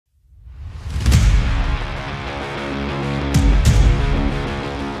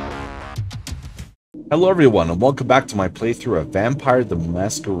Hello everyone, and welcome back to my playthrough of Vampire the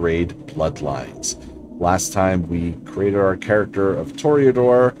Masquerade Bloodlines. Last time we created our character of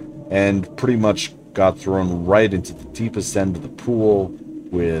Toreador and pretty much got thrown right into the deepest end of the pool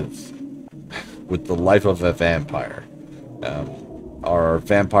with the life of a vampire. Our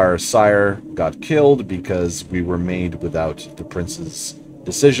vampire sire got killed because we were made without the prince's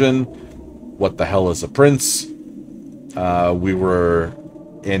decision. What the hell is a prince? We were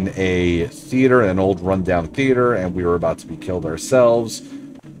in a theater, an old rundown theater, and we were about to be killed ourselves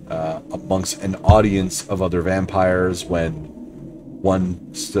amongst an audience of other vampires when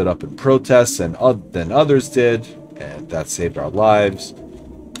one stood up in protest and then others did, and that saved our lives.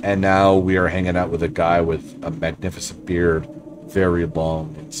 And now we are hanging out with a guy with a magnificent beard, very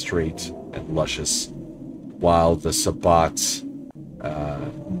long and straight and luscious, while the Sabbat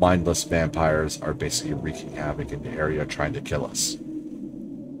mindless vampires are basically wreaking havoc in the area trying to kill us.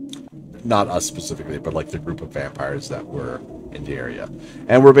 Not us specifically, but like the group of vampires that were in the area.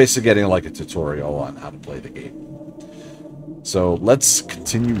 And we're basically getting like a tutorial on how to play the game. So let's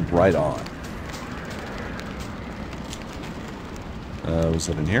continue right on. Was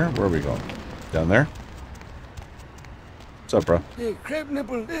that in here? Where are we going? Down there? What's up, bro? Hey, crab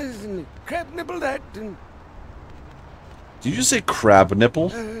nibble this and crab nibble that and... Did you say crab nipple?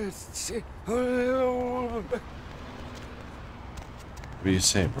 What What do you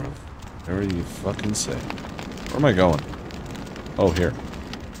say, bro? Whatever you fucking say. Where am I going? Oh, here.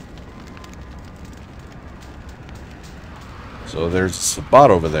 So there's a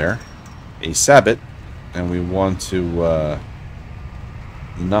Sabbat over there. A Sabbat. And we want to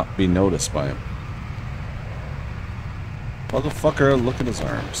not be noticed by him. Motherfucker, look at his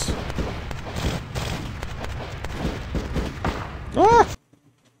arms. Ah!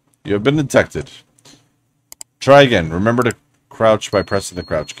 You have been detected. Try again. Remember to crouch by pressing the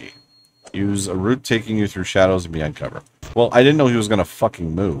crouch key. Use a route taking you through shadows and behind cover. Well, I didn't know he was gonna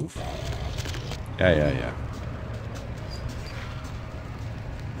fucking move. Yeah.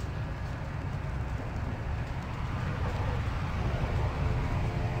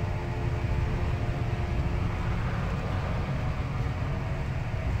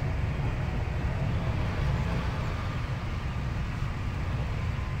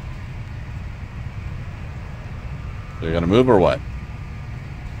 They're gonna move or what?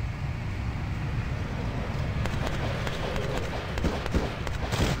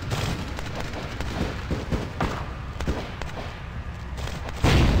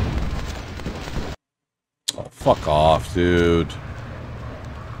 Oh, fuck off, dude.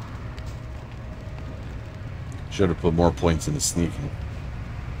 Should have put more points into sneaking.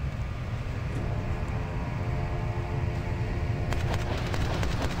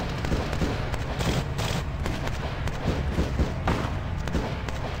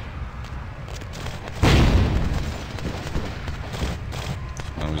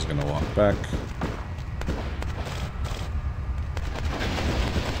 Back.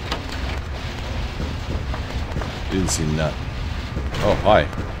 Didn't see nut. Oh, hi.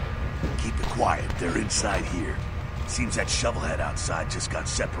 Keep it quiet. They're inside here. Seems that shovelhead outside just got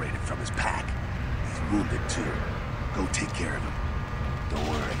separated from his pack. He's wounded too. Go take care of him. Don't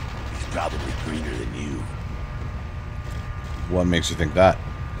worry. He's probably greener than you. What makes you think that?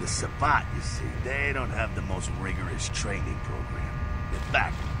 The Sabbat, you see, they don't have the most rigorous training program. In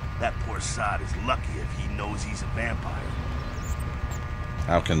fact, that poor sod is lucky if he knows he's a vampire.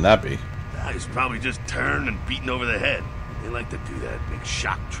 How can that be? He's probably just turned and beaten over the head. They like to do that. Big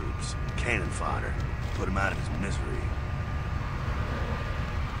shock troops, cannon fodder, put him out of his misery.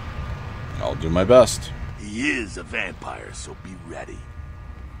 I'll do my best. He is a vampire, so be ready.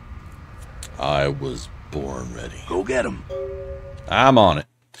 I was born ready. Go get him. I'm on it.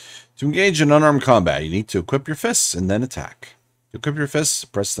 To engage in unarmed combat, you need to equip your fists and then attack. To equip your fists,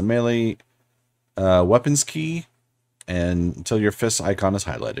 press the melee weapons key and until your fist icon is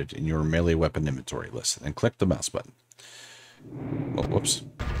highlighted in your melee weapon inventory list, and click the mouse button. Oh, whoops.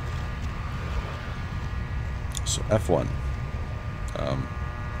 So F1.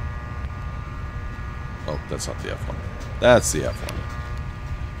 Oh, that's not the F1. That's the F1.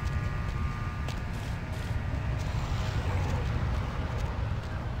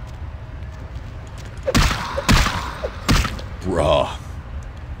 Bruh.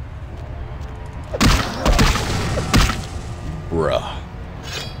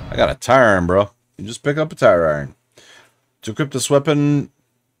 I got a tire iron, bro. You just pick up a tire iron. To equip this weapon...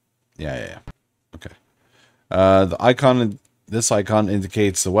 Yeah. Okay. This icon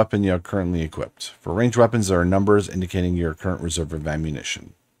indicates the weapon you are currently equipped. For ranged weapons, there are numbers indicating your current reserve of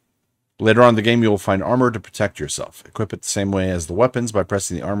ammunition. Later on in the game, you will find armor to protect yourself. Equip it the same way as the weapons by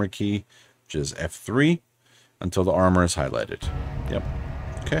pressing the armor key which is F3, until the armor is highlighted. Yep.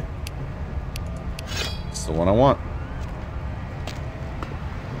 Okay. That's the one I want.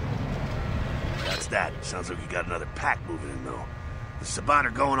 That's that. Sounds like you got another pack moving in, though. The Sabbat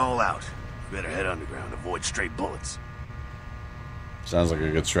are going all out. You better head underground, avoid stray bullets. Sounds like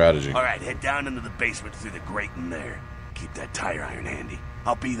a good strategy. All right, head down into the basement through the grate in there. Keep that tire iron handy.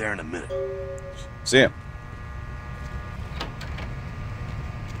 I'll be there in a minute. See ya.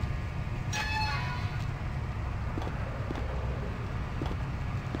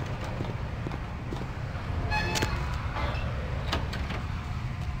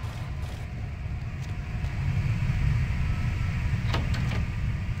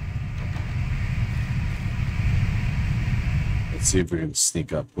 Let's see if we can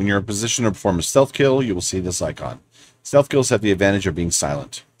sneak up. When you're in position to perform a stealth kill, you will see this icon. Stealth kills have the advantage of being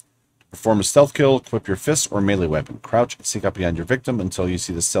silent. To perform a stealth kill, equip your fist or melee weapon. Crouch and sneak up behind your victim until you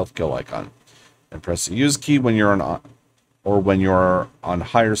see the stealth kill icon. And press the use key when you're on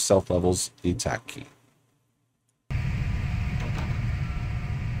higher stealth levels, the attack key.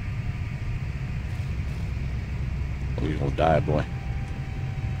 Oh, you will die, boy.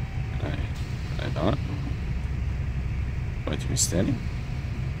 Can I not? Going to be standing?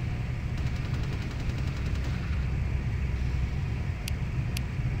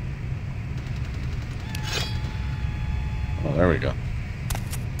 Oh, there we go.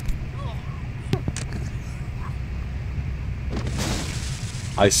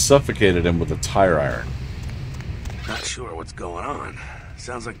 I suffocated him with a tire iron. Not sure what's going on.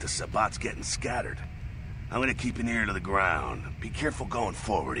 Sounds like the Sabbat's getting scattered. I'm gonna keep an ear to the ground. Be careful going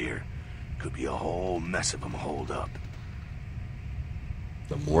forward here. Could be a whole mess of them holed up.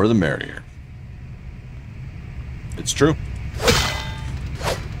 The more the merrier. It's true.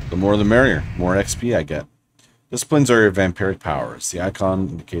 The more the merrier. More XP I get. Disciplines are your vampiric powers. The icon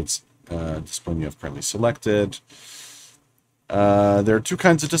indicates discipline you have currently selected. There are two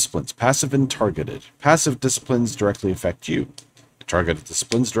kinds of disciplines, passive and targeted. Passive disciplines directly affect you. Targeted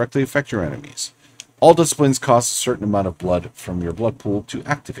disciplines directly affect your enemies. All disciplines cost a certain amount of blood from your blood pool to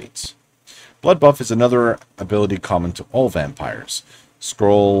activate. Blood buff is another ability common to all vampires.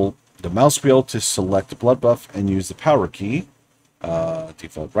 Scroll the mouse wheel to select blood buff and use the power key,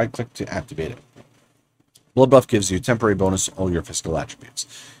 default right click, to activate it. Blood buff gives you a temporary bonus to all your physical attributes.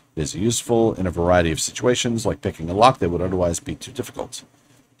 It is useful in a variety of situations, like picking a lock that would otherwise be too difficult.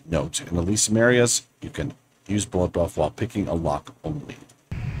 Note, in Elysium areas, you can use blood buff while picking a lock only.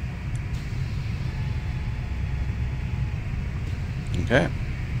 Okay.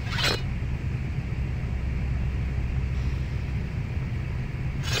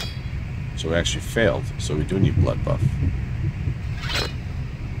 So we actually failed, so we do need blood buff.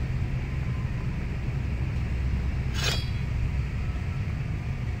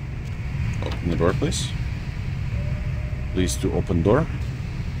 Open the door, please. Please to open door.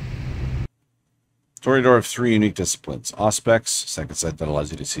 Toreador of 3 unique disciplines. Auspex, second sight that allows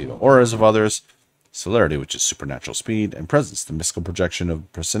you to see the auras of others. Celerity, which is supernatural speed. And presence, the mystical projection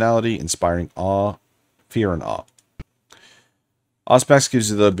of personality, inspiring awe, fear, and awe. Auspex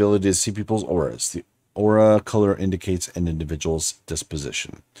gives you the ability to see people's auras. The aura color indicates an individual's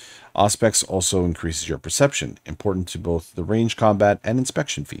disposition. Auspex also increases your perception, important to both the range combat and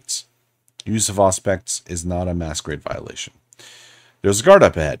inspection feats. Use of Auspex is not a masquerade violation. There's a guard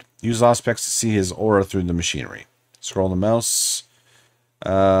up ahead. Use Auspex to see his aura through the machinery. Scroll the mouse.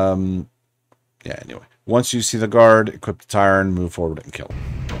 Yeah, anyway. Once you see the guard, equip the tire and move forward and kill him.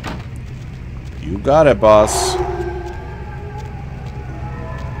 You got it, boss.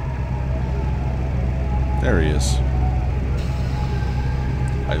 There he is.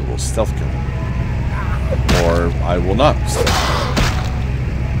 I will stealth kill him. Or I will not stealth kill him.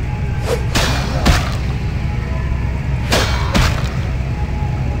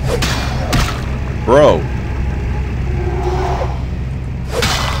 Bro. You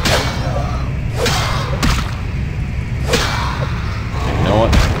know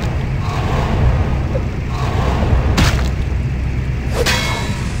what?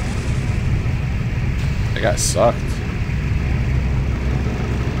 That guy sucked.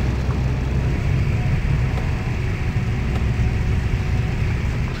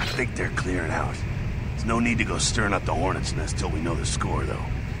 I think they're clearing out. There's no need to go stirring up the hornet's nest till we know the score, though.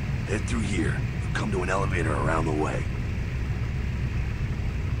 Head through here. Come to an elevator around the way.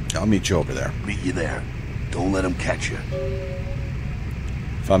 I'll meet you over there. Meet you there. Don't let them catch you.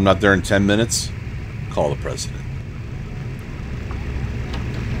 If I'm not there in 10 minutes, call the president.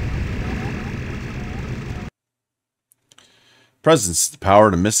 Presence is the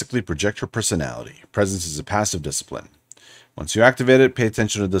power to mystically project your personality. Presence is a passive discipline. Once you activate it, pay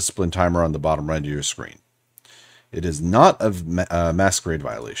attention to the discipline timer on the bottom right of your screen. It is not a masquerade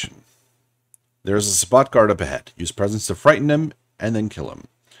violation. There is a spot guard up ahead. Use presence to frighten him and then kill him.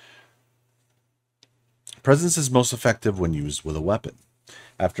 Presence is most effective when used with a weapon.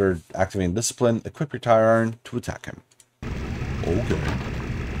 After activating discipline, equip your tire iron to attack him. Okay.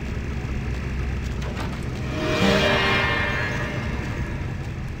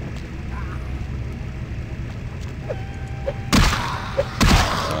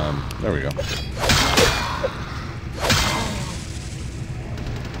 There we go. I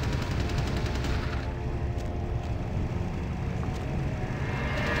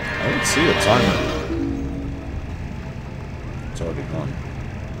didn't see a timer. It's already gone.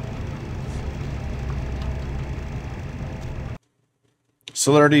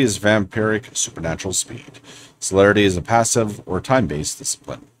 Celerity is vampiric supernatural speed. Celerity is a passive or time-based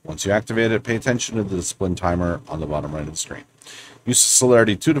discipline. Once you activate it, pay attention to the discipline timer on the bottom right of the screen. Use of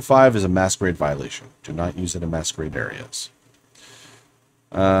celerity 2 to 5 is a masquerade violation. Do not use it in masquerade areas.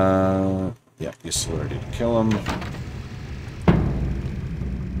 Yeah, use celerity to kill him.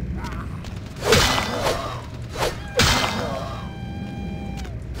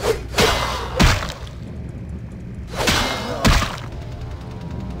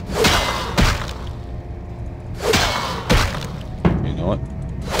 You know what?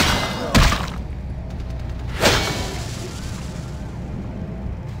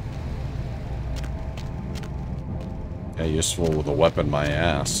 Yeah, useful with a weapon, my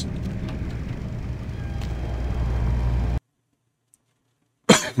ass.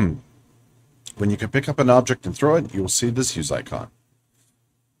 When you can pick up an object and throw it, you will see this use icon.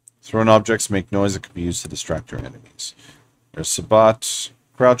 Thrown objects make noise that can be used to distract your enemies. There's Sabat.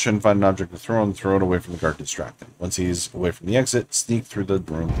 Crouch and find an object to throw and throw it away from the guard to distract him. Once he's away from the exit, sneak through the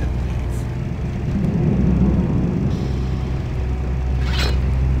room and leave.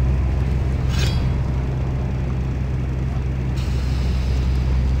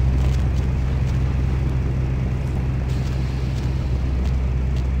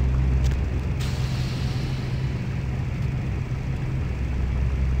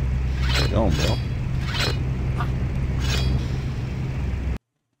 Going, bro.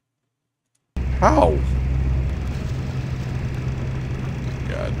 How?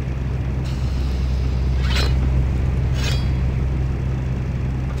 God.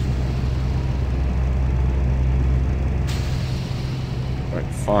 Alright,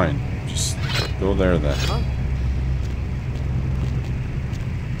 fine. Just go there then. Huh?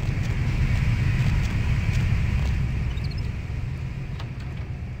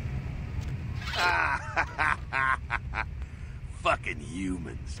 Fucking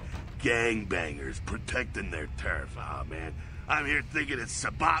humans. Gangbangers protecting their turf. Oh, man. I'm here thinking it's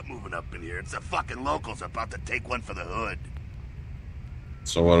Sabat moving up in here. It's the fucking locals about to take one for the hood.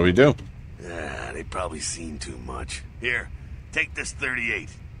 So what do we do? They probably seen too much. Here, take this 38.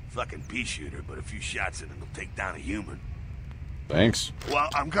 Fucking pea shooter, but a few shots in it will take down a human. Thanks. Well,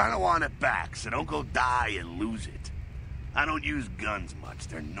 I'm gonna want it back, so don't go die and lose it. I don't use guns much.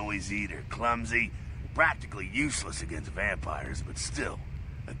 They're noisy, they're clumsy, practically useless against vampires, but still,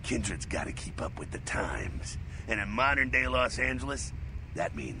 a kindred's gotta keep up with the times. And in modern-day Los Angeles,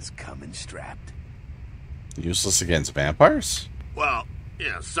 that means coming strapped. Useless against vampires? Well,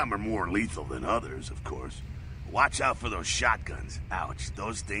 yeah, some are more lethal than others, of course. Watch out for those shotguns. Ouch,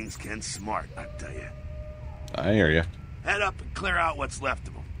 those things can smart, I tell you. I hear you. Head up and clear out what's left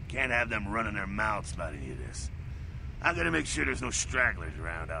of them. Can't have them running their mouths about any of this. I'm gonna make sure there's no stragglers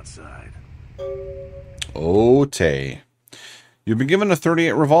around outside. Okay. You've been given a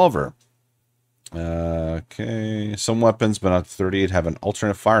 38 revolver. Okay. Some weapons, but not 38, have an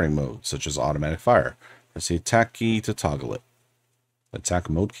alternate firing mode, such as automatic fire. Press the attack key to toggle it. Attack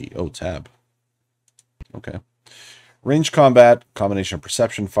mode key. Oh, tab. Okay. Range combat, combination of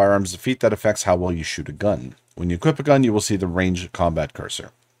perception, firearms, defeat that affects how well you shoot a gun. When you equip a gun, you will see the range combat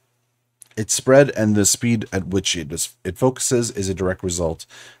cursor. Its spread and the speed at which it focuses is a direct result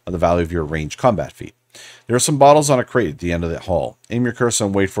of the value of your range combat feat. There are some bottles on a crate at the end of the hall. Aim your cursor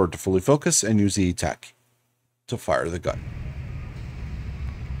and wait for it to fully focus, and use the attack to fire the gun.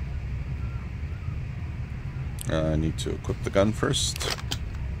 I need to equip the gun first.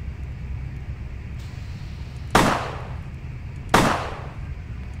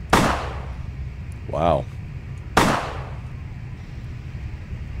 Wow.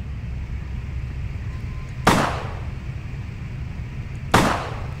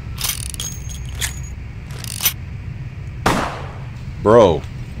 Bro,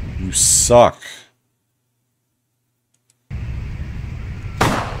 you suck.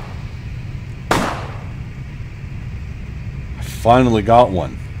 finally got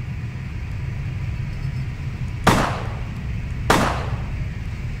one.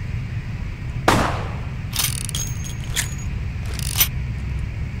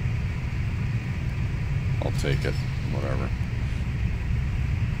 I'll take it. Whatever.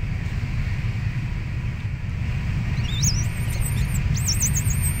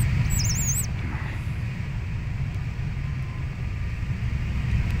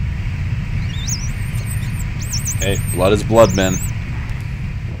 Hey, blood is blood, man.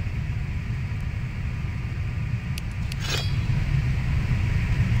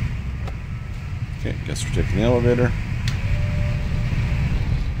 Okay, guess we're taking the elevator.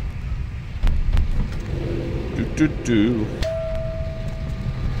 Do.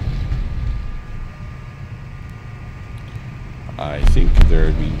 I think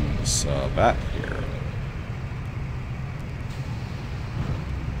there'd be a bat here.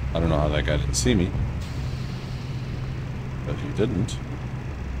 I don't know how that guy didn't see me. But he didn't.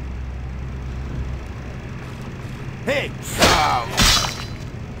 Hey! Hey, stop,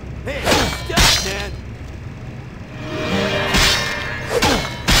 man!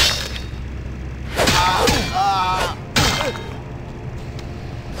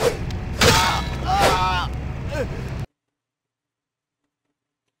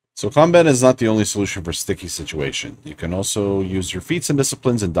 So combat is not the only solution for sticky situation. You can also use your feats and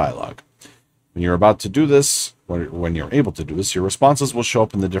disciplines in dialogue. When you're about to do this, when you're able to do this, your responses will show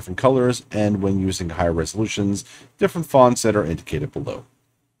up in the different colors, and when using higher resolutions, different fonts that are indicated below.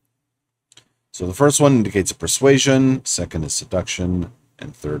 So the first one indicates a persuasion, second is seduction,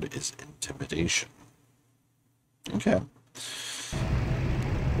 and third is intimidation. Okay.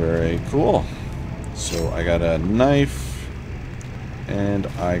 Very cool. So I got a knife, and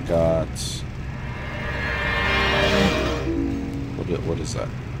I got... What is that?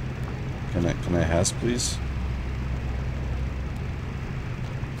 Can I has, please?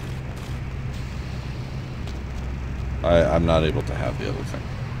 I'm not able to have the other thing.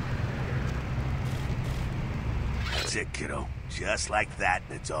 That's it, kiddo. Just like that,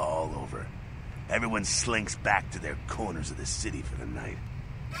 and it's all over. Everyone slinks back to their corners of the city for the night.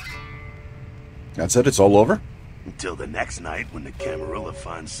 That's it? It's all over? Until the next night, when the Camarilla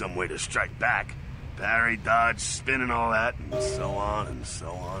finds some way to strike back. Parry, dodge, spin, and all that, and so on, and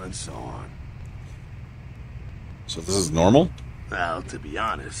so on, and so on. So this is normal? Well, to be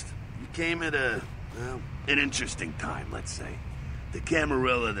honest, you came at an interesting time, let's say. The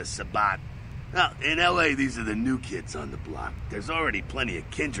Camarilla, the Sabbat. Well, in LA, these are the new kids on the block. There's already plenty of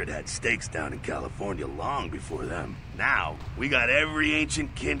kindred had stakes down in California long before them. Now, we got every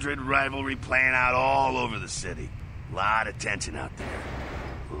ancient kindred rivalry playing out all over the city. A lot of tension out there.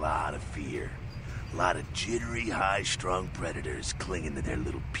 A lot of fear. A lot of jittery, high-strung predators clinging to their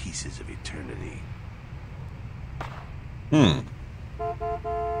little pieces of eternity. Oh,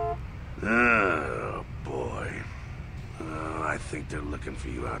 boy. Oh, I think they're looking for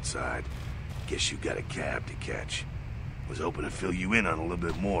you outside. Guess you got a cab to catch. Was hoping to fill you in on a little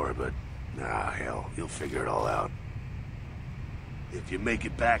bit more, but... ah, hell, you'll figure it all out. If you make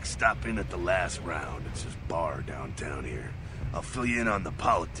it back, stop in at the last round. It's this bar downtown here. I'll fill you in on the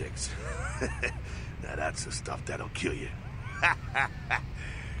politics. Now that's the stuff that'll kill you.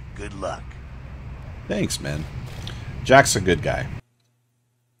 Good luck. Thanks, man. Jack's a good guy.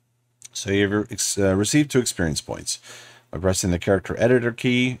 So you've received 2 experience points. By pressing the character editor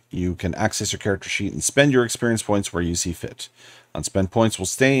key, you can access your character sheet and spend your experience points where you see fit. Unspent points will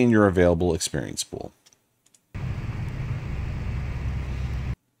stay in your available experience pool.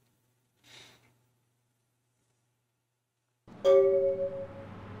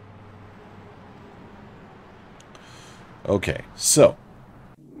 Okay, so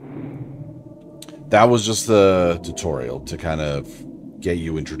that was just the tutorial to kind of get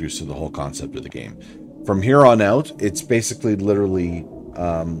you introduced to the whole concept of the game. From here on out, it's basically literally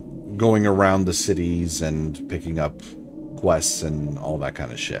going around the cities and picking up quests and all that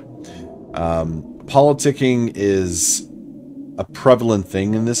kind of shit. Politicking is a prevalent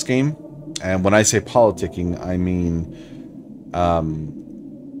thing in this game. And when I say politicking, I mean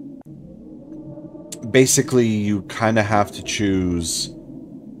basically you kind of have to choose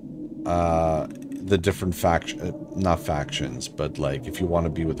the different not factions, but like if you want to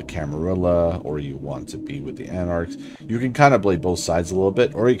be with the Camarilla or you want to be with the Anarchs, you can kind of play both sides a little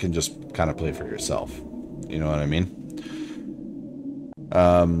bit, or you can just kind of play for yourself. You know what I mean?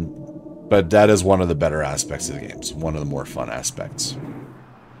 But that is one of the better aspects of the game. It's one of the more fun aspects.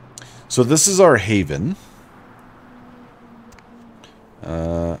 So this is our haven.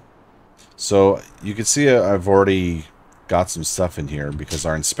 So you can see I've already got some stuff in here because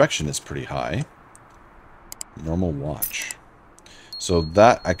our inspection is pretty high. Normal watch. So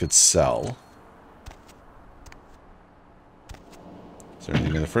that I could sell. Is there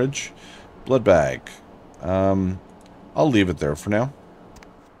anything in the fridge? Blood bag. I'll leave it there for now.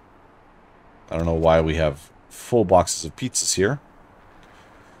 I don't know why we have full boxes of pizzas here.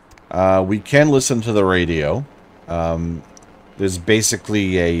 We can listen to the radio. There's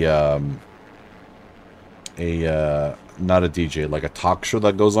basically not a DJ, like a talk show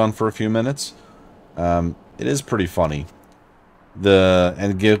that goes on for a few minutes. It is pretty funny.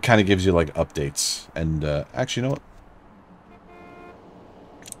 Kind of gives you like updates. And actually, you know what?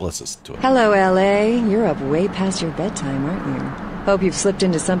 Let's listen to it. Hello, LA. You're up way past your bedtime, aren't you? Hope you've slipped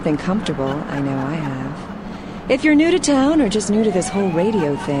into something comfortable. I know I have. If you're new to town or just new to this whole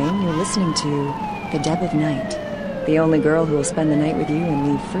radio thing, you're listening to The Deb of Night. The only girl who will spend the night with you and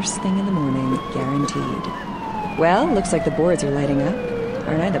leave first thing in the morning, guaranteed. Well, looks like the boards are lighting up.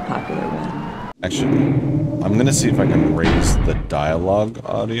 Aren't I the popular one? Actually, I'm going to see if I can raise the dialogue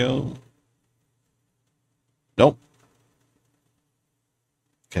audio. Nope.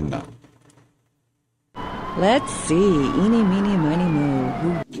 Cannot. Let's see. Eeny, meeny, miny,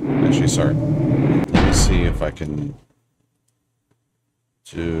 mo. Actually, sorry. Let me see if I can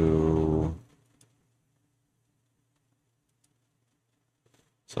do...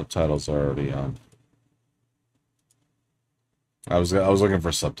 Subtitles are already on. I was looking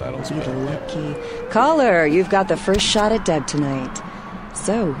for subtitles. But, lucky. Caller, you've got the first shot at Deb tonight.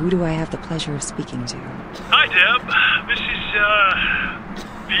 So, who do I have the pleasure of speaking to? Hi, Deb. This is,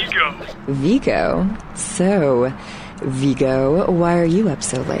 Vigo. Vigo? So, Vigo, why are you up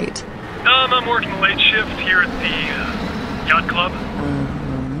so late? I'm working the late shift here at the, yacht club.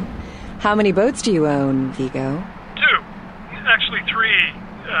 How many boats do you own, Vigo? 2. Actually, 3.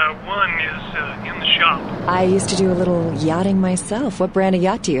 One is, in the shop. I used to do a little yachting myself. What brand of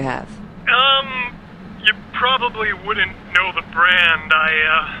yacht do you have? You probably wouldn't know the brand.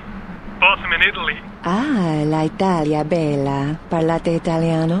 I, bought them in Italy. Ah, la Italia bella. Parlate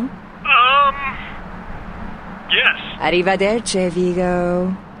italiano? Yes. Arrivederci,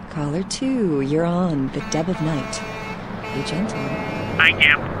 Vigo. Caller 2, you're on The Deb of Night. Be gentle. I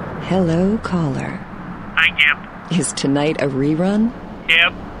am. Hello, caller. I am. Is tonight a rerun?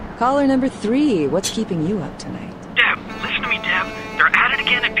 Deb. Caller number 3, what's keeping you up tonight? Deb, listen to me, Deb. They're at it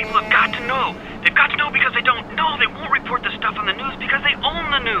again and people have got to know. They've got to know because they don't know. They won't report the stuff on the news because they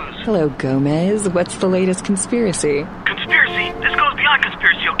own the news. Hello, Gomez. What's the latest conspiracy? Conspiracy? This goes beyond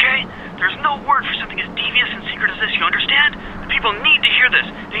conspiracy, okay? There's no word for something as devious and secret as this, you understand? The people need to hear this.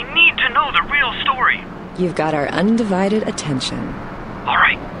 They need to know the real story. You've got our undivided attention. All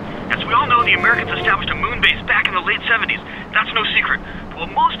right. As we all know, the Americans established a moon base back in the late 70s. That's no secret. But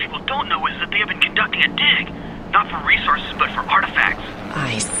what most people don't know is that they have been conducting a dig. Not for resources, but for artifacts.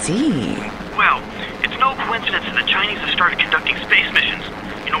 I see. Well, it's no coincidence that the Chinese have started conducting space missions.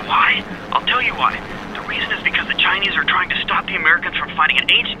 You know why? I'll tell you why. The reason is because the Chinese are trying to stop the Americans from finding an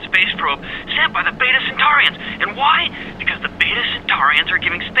ancient space probe sent by the Beta Centaurians. And why? Because the Beta Centaurians are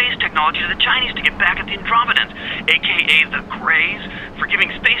giving space technology to the Chinese to get back at the Andromedans, aka the Greys, for giving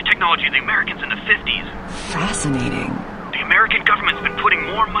space technology to the Americans in the 50s. Fascinating. The American government's been putting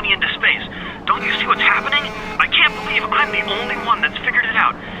more money into space. Don't you see what's happening? I can't believe I'm the only one that's figured it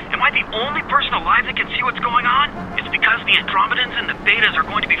out. Am I the only person alive that can see what's going on? It's because the Andromedans and the Betas are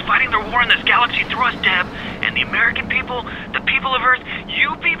going to be fighting their war in this galaxy through us, Deb. And the American people, the people of Earth,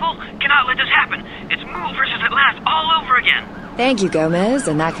 you people, cannot let this happen. It's move versus Atlantis all over again. Thank you, Gomez,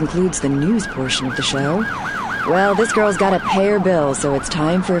 and that concludes the news portion of the show. Well, this girl's got to pay her bills, so it's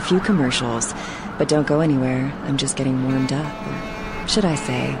time for a few commercials. But don't go anywhere. I'm just getting warmed up. Or should I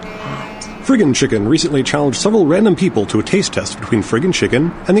say, hot. Friggin' Chicken recently challenged several random people to a taste test between Friggin'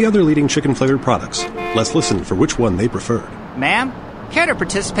 Chicken and the other leading chicken-flavored products. Let's listen for which one they preferred. Ma'am, care to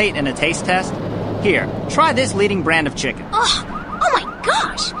participate in a taste test? Here, try this leading brand of chicken. Oh my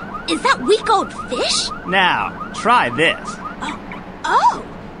gosh! Is that week-old fish? Now, try this. Oh,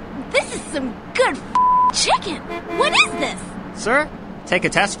 this is some good chicken. What is this? Sir, take a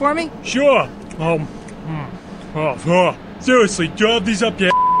test for me? Sure. Seriously, do you have these up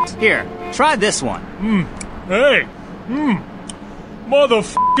your Here, try this one. Hey.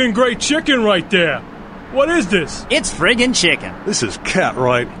 Motherfucking great chicken right there. What is this? It's friggin' chicken. This is cat,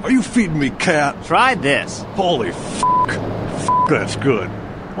 right? Are you feeding me cat? Try this. Holy that's good.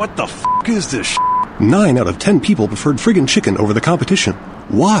 What the is this 9 out of 10 people preferred friggin' chicken over the competition.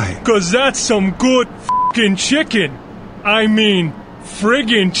 Why? 'Cause that's some good fucking chicken. I mean,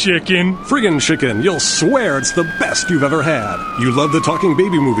 Friggin' chicken. Friggin' Chicken, you'll swear it's the best you've ever had. You love the talking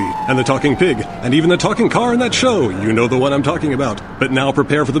baby movie, and the talking pig, and even the talking car in that show. You know the one I'm talking about. But now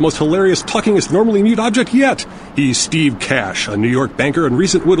prepare for the most hilarious talkingest normally mute object yet. He's Steve Cash, a New York banker and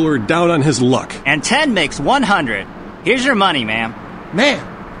recent whittler down on his luck. And 10 makes 100. Here's your money, ma'am. Ma'am,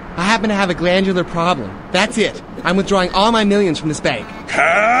 I happen to have a glandular problem. That's it. I'm withdrawing all my millions from this bank.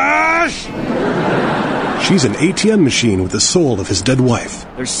 Cash! She's an ATM machine with the soul of his dead wife.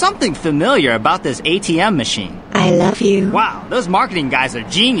 There's something familiar about this ATM machine. I love you. Wow, those marketing guys are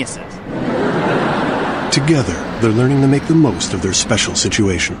geniuses. Together, they're learning to make the most of their special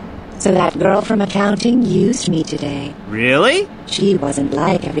situation. So that girl from accounting used me today. Really? She wasn't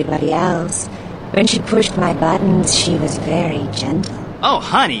like everybody else. When she pushed my buttons, she was very gentle. Oh,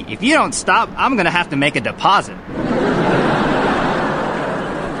 honey, if you don't stop, I'm gonna have to make a deposit.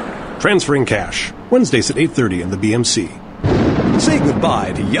 Transferring cash. Wednesdays at 8:30 in the BMC. Say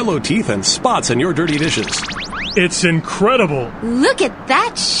goodbye to yellow teeth and spots in your dirty dishes. It's incredible. Look at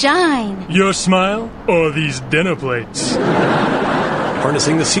that shine. Your smile or these dinner plates?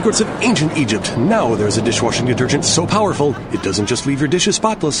 Harnessing the secrets of ancient Egypt, now there's a dishwashing detergent so powerful, it doesn't just leave your dishes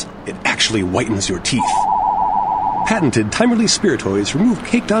spotless, it actually whitens your teeth. Patented time-release spiritoids remove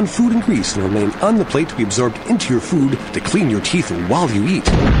caked-on food and grease and remain on the plate to be absorbed into your food to clean your teeth while you eat.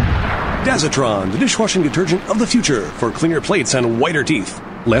 Dazatron, the dishwashing detergent of the future for cleaner plates and whiter teeth.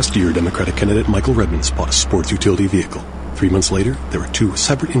 Last year, Democratic candidate Michael Redmond bought a sports utility vehicle. 3 months later, there were 2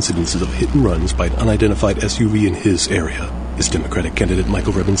 separate incidences of hit and runs by an unidentified SUV in his area. Is Democratic candidate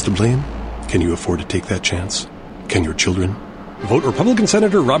Michael Redmond to blame? Can you afford to take that chance? Can your children? Vote Republican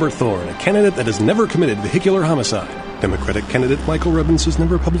Senator Robert Thorne, a candidate that has never committed vehicular homicide. Democratic candidate Michael Redmond has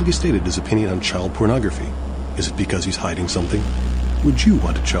never publicly stated his opinion on child pornography. Is it because he's hiding something? Would you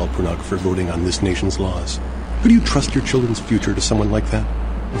want a child pornographer voting on this nation's laws? Could you trust your children's future to someone like that?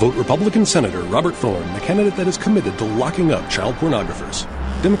 Vote Republican Senator Robert Thorne, the candidate that is committed to locking up child pornographers.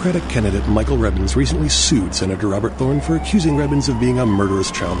 Democratic candidate Michael Redmond recently sued Senator Robert Thorne for accusing Redmond of being a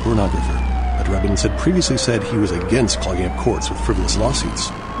murderous child pornographer. But Redmond had previously said he was against clogging up courts with frivolous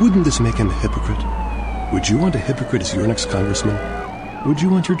lawsuits. Wouldn't this make him a hypocrite? Would you want a hypocrite as your next congressman? Would you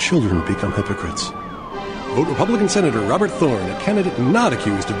want your children to become hypocrites? Vote Republican Senator Robert Thorne, a candidate not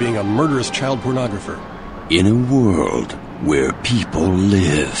accused of being a murderous child pornographer. In a world where people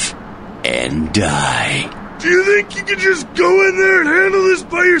live and die. Do you think you can just go in there and handle this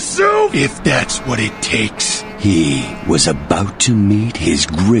by yourself? If that's what it takes. He was about to meet his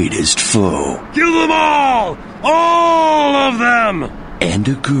greatest foe. Kill them all! All of them! And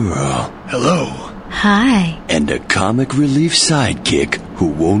a girl. Hello. Hi. And a comic relief sidekick who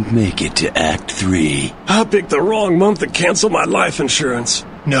won't make it to Act 3. I picked the wrong month to cancel my life insurance.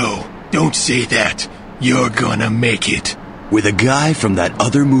 No, don't say that. You're gonna make it. With a guy from that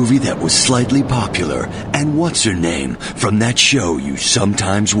other movie that was slightly popular, and what's her name from that show you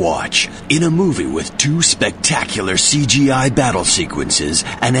sometimes watch. In a movie with 2 spectacular CGI battle sequences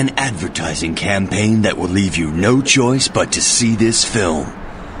and an advertising campaign that will leave you no choice but to see this film.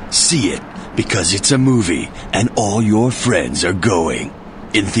 See it, because it's a movie, and all your friends are going.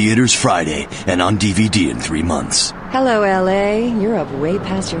 In theaters Friday, and on DVD in 3 months. Hello, L.A. You're up way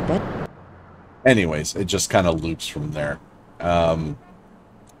past your bed. Anyways, it just kind of loops from there.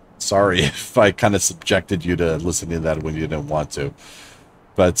 Sorry if I kind of subjected you to listening to that when you didn't want to.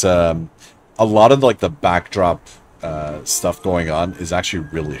 But a lot of like the backdrop stuff going on is actually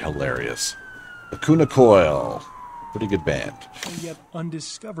really hilarious. Akuna Coil. Pretty good band. And yet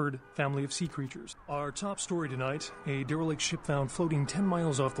undiscovered family of sea creatures. Our top story tonight, a derelict ship found floating 10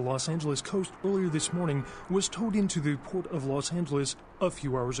 miles off the Los Angeles coast earlier this morning was towed into the port of Los Angeles a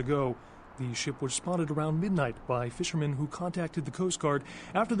few hours ago. The ship was spotted around midnight by fishermen who contacted the Coast Guard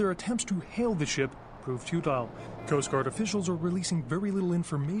after their attempts to hail the ship proved futile. Coast Guard officials are releasing very little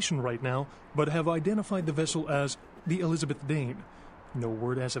information right now, but have identified the vessel as the Elizabeth Dane. No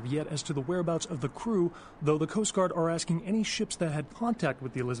word as of yet as to the whereabouts of the crew, though the Coast Guard are asking any ships that had contact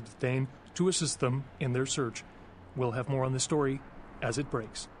with the Elizabeth Dane to assist them in their search. We'll have more on this story as it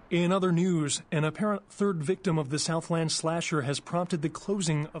breaks. In other news, an apparent third victim of the Southland slasher has prompted the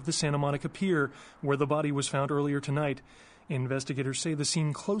closing of the Santa Monica Pier, where the body was found earlier tonight. Investigators say the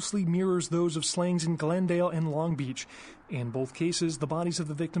scene closely mirrors those of slayings in Glendale and Long Beach. In both cases, the bodies of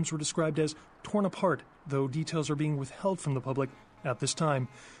the victims were described as torn apart, though details are being withheld from the public at this time.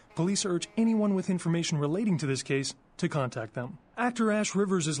 Police urge anyone with information relating to this case to contact them. Actor Ash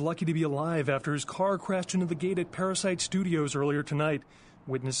Rivers is lucky to be alive after his car crashed into the gate at Parasite Studios earlier tonight.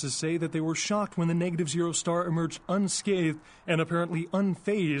 Witnesses say that they were shocked when the Negative Zero star emerged unscathed and apparently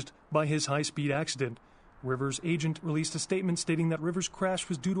unfazed by his high-speed accident. Rivers' agent released a statement stating that Rivers' crash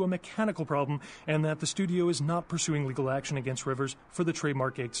was due to a mechanical problem and that the studio is not pursuing legal action against Rivers for the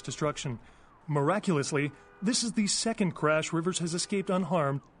trademark Gate's destruction. Miraculously, this is the second crash Rivers has escaped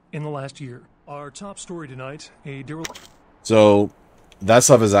unharmed in the last year. Our top story tonight, a derelict... So, that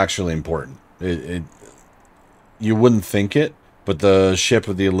stuff is actually important. You wouldn't think it, but the ship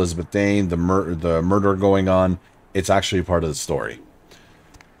of the Elizabeth Dane, the murder going on, it's actually part of the story.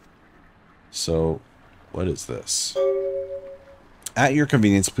 So, what is this? At your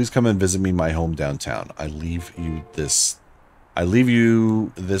convenience, please come and visit me in my home downtown. I leave you this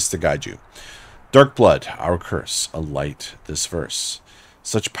to guide you. Dark blood, our curse, a light, this verse.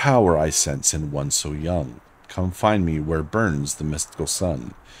 Such power I sense in one so young. Come find me where burns the mystical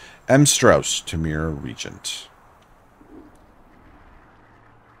sun. M. Strauss, Tamir Regent.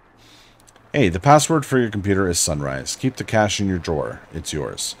 Hey, the password for your computer is Sunrise. Keep the cash in your drawer. It's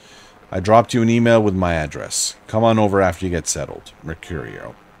yours. I dropped you an email with my address. Come on over after you get settled.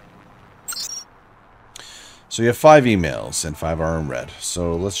 Mercurio. So you have 5 emails, and 5 are in red.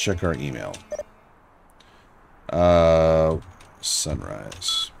 So let's check our email.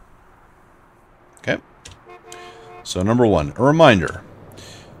 Sunrise. Okay. So number 1, a reminder.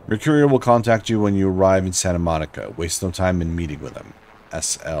 Mercurio will contact you when you arrive in Santa Monica. Waste no time in meeting with him.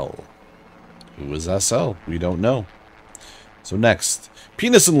 SL. Who is SL? We don't know. So next,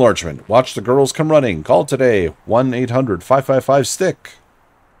 penis enlargement. Watch the girls come running. Call today. 1-800-555-STICK.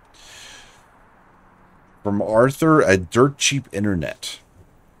 From Arthur at Dirt Cheap Internet.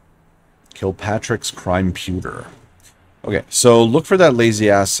 Kilpatrick's crime pewter. Okay, so look for that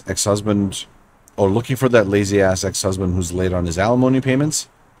lazy-ass ex-husband, or looking for that lazy-ass ex-husband who's late on his alimony payments.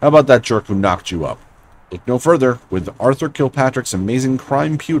 How about that jerk who knocked you up? Look no further. With Arthur Kilpatrick's amazing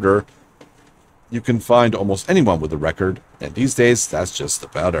crime pewter, you can find almost anyone with a record, and these days, that's just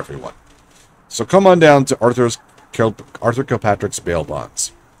about everyone. So come on down to Arthur Kilpatrick's bail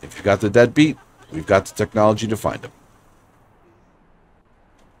bonds. If you got the deadbeat, we've got the technology to find him.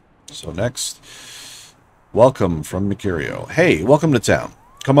 So next, welcome from Mercurio. Hey, welcome to town.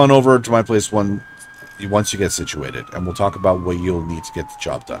 Come on over to my place once you get situated, and we'll talk about what you'll need to get the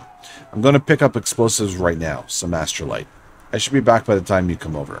job done. I'm going to pick up explosives right now, some astrolite. I should be back by the time you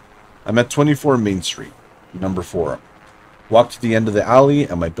come over. I'm at 24 Main Street, number 4. Walk to the end of the alley,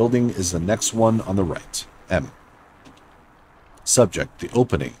 and my building is the next one on the right. M. Subject, the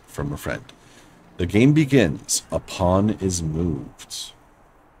opening from a friend. The game begins. A pawn is moved.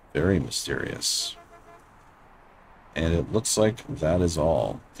 Very mysterious. And it looks like that is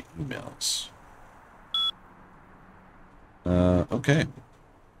all the emails. Okay.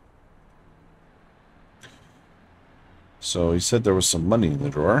 So he said there was some money in the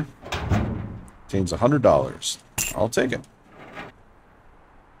drawer. Contains $100. I'll take it.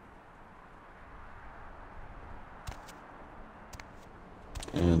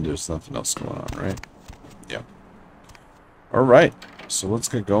 And there's nothing else going on, right? Yeah. Alright. So let's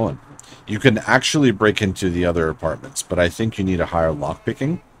get going. You can actually break into the other apartments, but I think you need a higher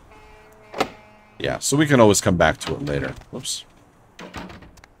lockpicking. Yeah, so we can always come back to it later. Whoops.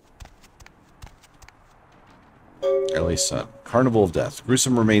 LA Sun. Carnival of Death.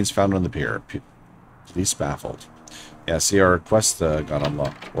 Gruesome remains found on the pier. Police baffled. Yeah, see, our quest got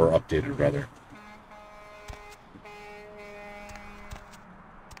unlocked. Or updated, rather.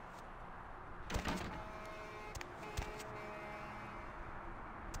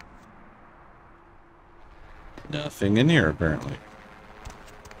 Nothing in here, apparently.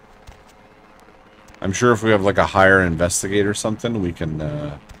 I'm sure if we have, like, a higher investigator or something, we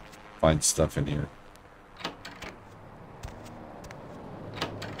can find stuff in here.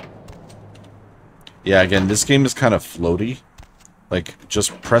 Yeah, again, this game is kind of floaty. Like,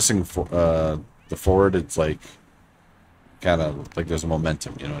 just pressing for, the forward, it's like, kind of, like there's a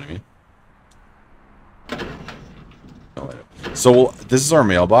momentum, you know what I mean? So, this is our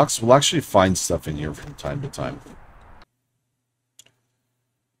mailbox. We'll actually find stuff in here from time to time.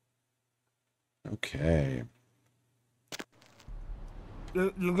 Okay.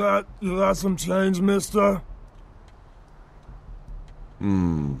 You got some change, mister?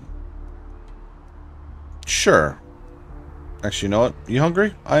 Sure. Actually, you know what? You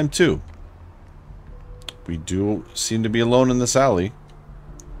hungry? I am too. We do seem to be alone in this alley.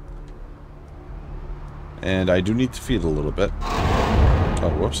 And I do need to feed a little bit.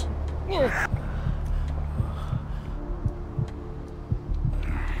 Oh, whoops.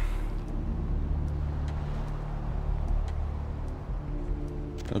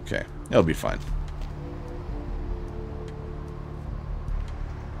 Okay, it'll be fine.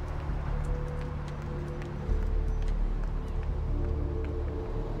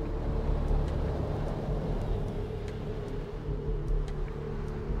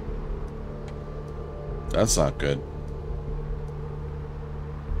 That's not good.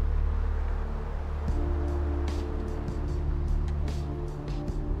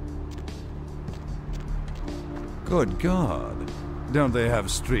 Good God. Don't they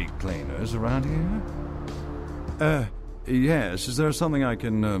have street cleaners around here? Yes. Is there something I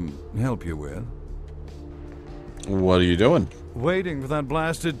can, help you with? What are you doing? Waiting for that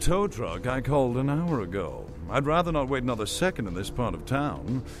blasted tow truck I called an hour ago. I'd rather not wait another second in this part of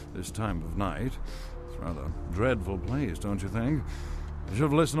town, this time of night. It's a rather dreadful place, don't you think? I should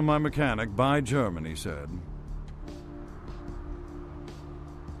have listened to my mechanic. Buy German, he said.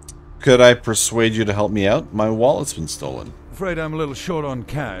 Could I persuade you to help me out? My wallet's been stolen. Afraid I'm a little short on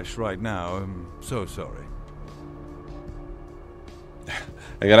cash right now. I'm so sorry.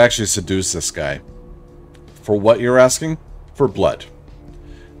 I gotta actually seduce this guy. For what you're asking? For blood.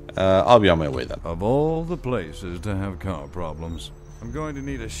 I'll be on my way then. Of all the places to have car problems, I'm going to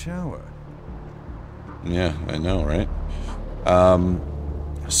need a shower. Yeah, I know, right?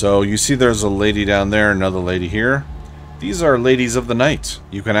 So you see there's a lady down there, another lady here. These are ladies of the night.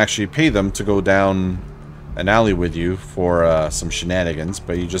 You can actually pay them to go down an alley with you for some shenanigans,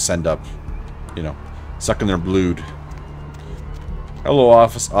 but you just end up, you know, sucking their blood. Hello,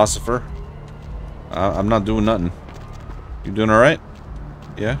 Ossifer. I'm not doing nothing. You doing alright?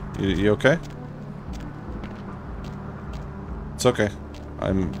 Yeah? You okay? It's okay.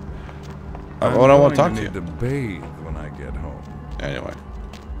 I want to talk to you. I need to bathe when I get home. Anyway.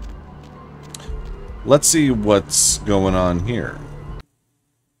 Let's see what's going on here.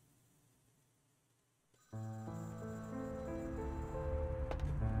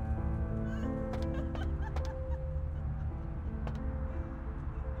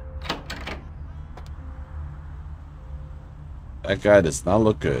 That guy does not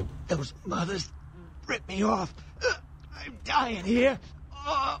look good. Those mothers ripped me off. I'm dying here.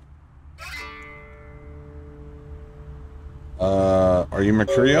 Are you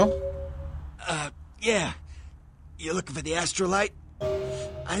Mercurio? Yeah. You looking for the astrolite?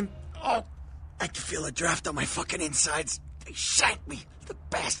 I can feel a draft on my fucking insides. They shanked me, the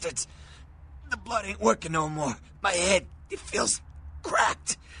bastards. The blood ain't working no more. My head, it feels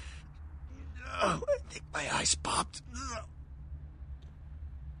cracked. Oh, I think my eyes popped.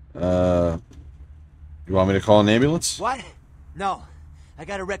 You want me to call an ambulance? What? No. I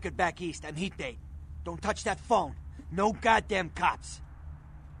got a record back east. I'm heat date. Don't touch that phone. No goddamn cops.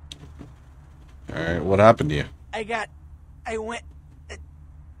 Alright, what happened to you? I went...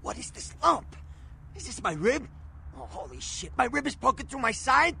 what is this lump? Is this my rib? Oh, holy shit. My rib is poking through my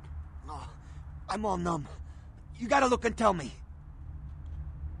side? Oh, I'm all numb. You gotta look and tell me.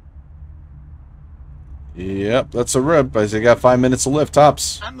 Yep, that's a rib. I got 5 minutes to live,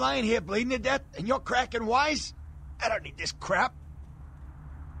 tops. I'm lying here bleeding to death, and you're cracking wise? I don't need this crap.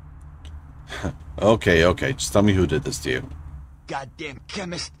 Okay. Just tell me who did this to you. Goddamn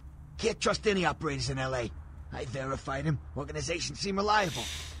chemist. Can't trust any operators in L.A. I verified him. Organizations seem reliable.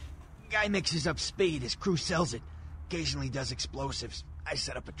 Guy mixes up speed. His crew sells it. Occasionally does explosives. I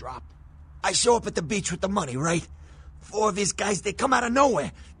set up a drop. I show up at the beach with the money, right? 4 of his guys, they come out of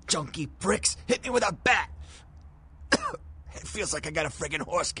nowhere. Junky pricks hit me with a bat. It feels like I got a friggin'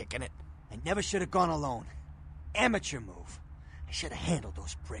 horse kick in it. I never should have gone alone. Amateur move. I should have handled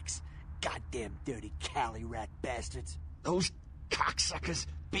those pricks. Goddamn dirty Cali rat bastards. Those cocksuckers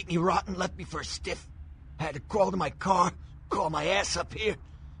beat me rotten, left me for a stiff. I had to crawl to my car, crawl my ass up here.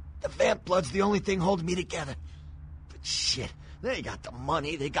 The vamp blood's the only thing holding me together. But shit, they got the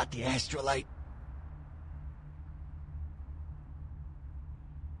money, they got the astrolite.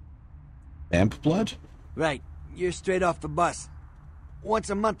 Vamp blood? Right. You're straight off the bus. Once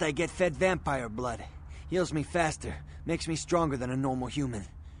a month I get fed vampire blood. Heals me faster. Makes me stronger than a normal human.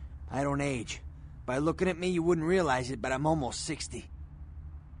 I don't age. By looking at me, you wouldn't realize it, but I'm almost 60.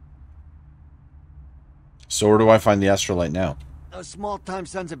 So where do I find the astrolite now? Those small-time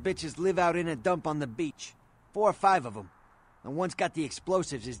sons of bitches live out in a dump on the beach. 4 or 5 of them. The one's got the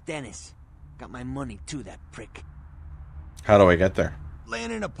explosives is Dennis. Got my money too, that prick. How do I get there?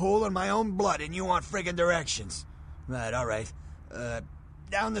 Laying in a pool in my own blood and you want friggin' directions. Right, alright.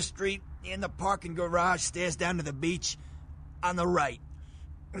 Down the street, in the parking garage, stairs down to the beach. On the right.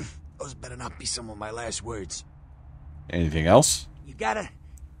 Those better not be some of my last words. Anything else? You gotta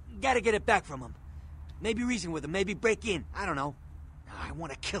get it back from him. Maybe reason with him, maybe break in. I don't know. I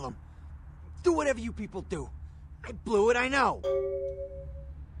want to kill him. Do whatever you people do. I blew it, I know.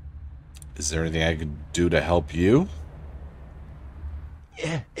 Is there anything I could do to help you?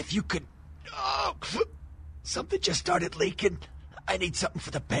 Yeah, if you could... Oh, something just started leaking. I need something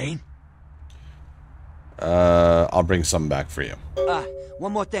for the pain. I'll bring something back for you.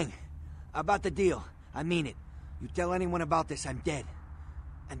 One more thing. About the deal. I mean it. You tell anyone about this, I'm dead.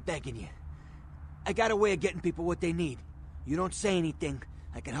 I'm begging you. I got a way of getting people what they need. You don't say anything,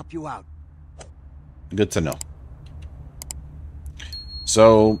 I can help you out. Good to know.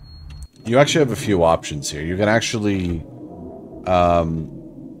 So, you actually have a few options here. You can actually,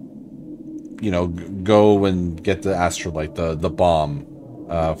 you know, go and get the astrolite, the bomb,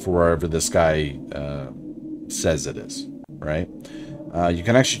 for wherever this guy says it is, right? You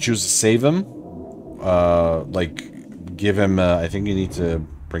can actually choose to save him, like give him. I think you need to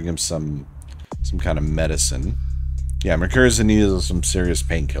bring him some kind of medicine. Yeah, Mercurius in need of some serious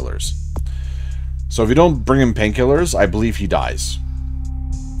painkillers. So if you don't bring him painkillers, I believe he dies.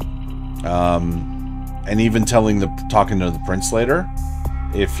 And even talking to the prince later,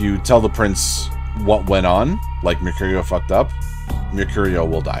 if you tell the prince what went on, like Mercurio fucked up, Mercurio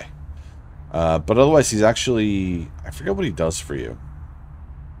will die. But otherwise, he's actually... I forget what he does for you.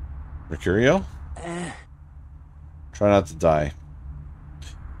 Mercurio? Try not to die.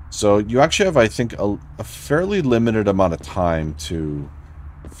 So you actually have, I think, a fairly limited amount of time to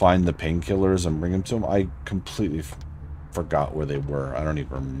find the painkillers and bring them to him. I completely forgot where they were. I don't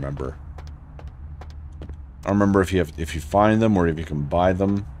even remember. I don't remember if you find them or if you can buy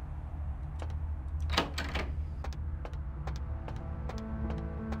them.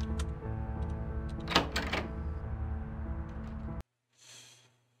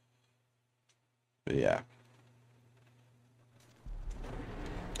 But yeah.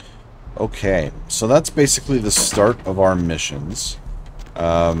 Okay, so that's basically the start of our missions.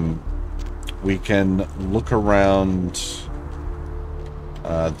 We can look around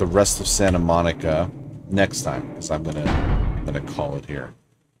the rest of Santa Monica next time, because I'm gonna call it here.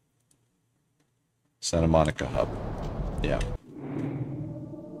 Santa Monica Hub. Yeah.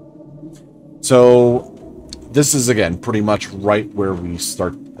 So this is again pretty much right where we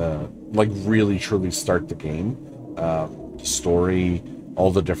start, like really truly start the game. The story,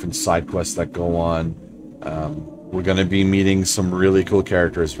 all the different side quests that go on. We're going to be meeting some really cool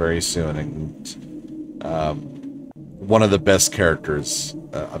characters very soon, and one of the best characters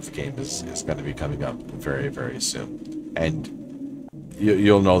of the game is going to be coming up very, very soon. And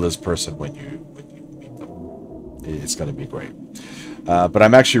you'll know this person when you meet them. It's going to be great. But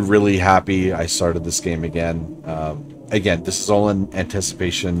I'm actually really happy I started this game again. Again, this is all in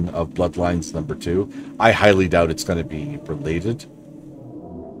anticipation of Bloodlines number 2. I highly doubt it's going to be related.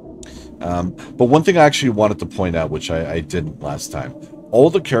 But one thing I actually wanted to point out, which I didn't last time, all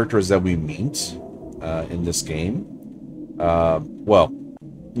the characters that we meet in this game, well,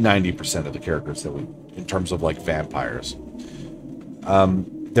 90% of the characters that we, in terms of like vampires,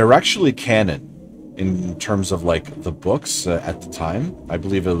 they're actually canon in terms of like the books at the time. I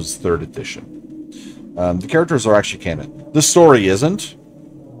believe it was 3rd edition. The characters are actually canon. The story isn't,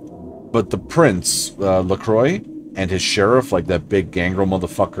 but the prince, LaCroix, and his sheriff, like that big gangrel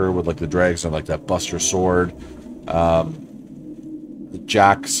motherfucker with like the drags and like that buster sword,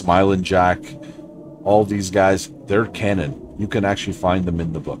 Jack, Smiling Jack, all these guys, they're canon. You can actually find them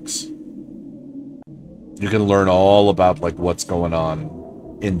in the books. You can learn all about like what's going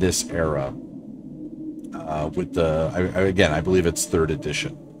on in this era. With the again, I believe it's 3rd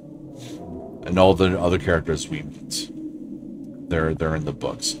edition, and all the other characters we meet, they're in the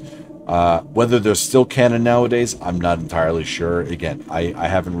books. Whether they're still canon nowadays, I'm not entirely sure. Again, I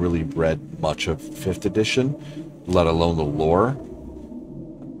haven't really read much of 5th edition, let alone the lore.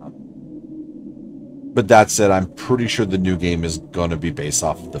 But that said, I'm pretty sure the new game is going to be based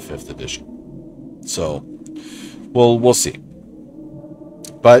off of the 5th edition. So, we'll see.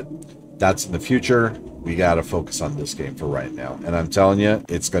 But that's in the future. We got to focus on this game for right now. And I'm telling you,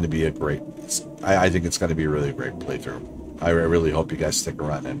 it's going to be a great... I think it's going to be a really great playthrough. I really hope you guys stick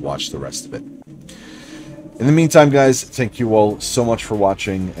around and watch the rest of it. In the meantime, guys, thank you all so much for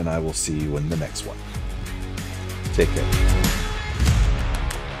watching, and I will see you in the next one. Take care.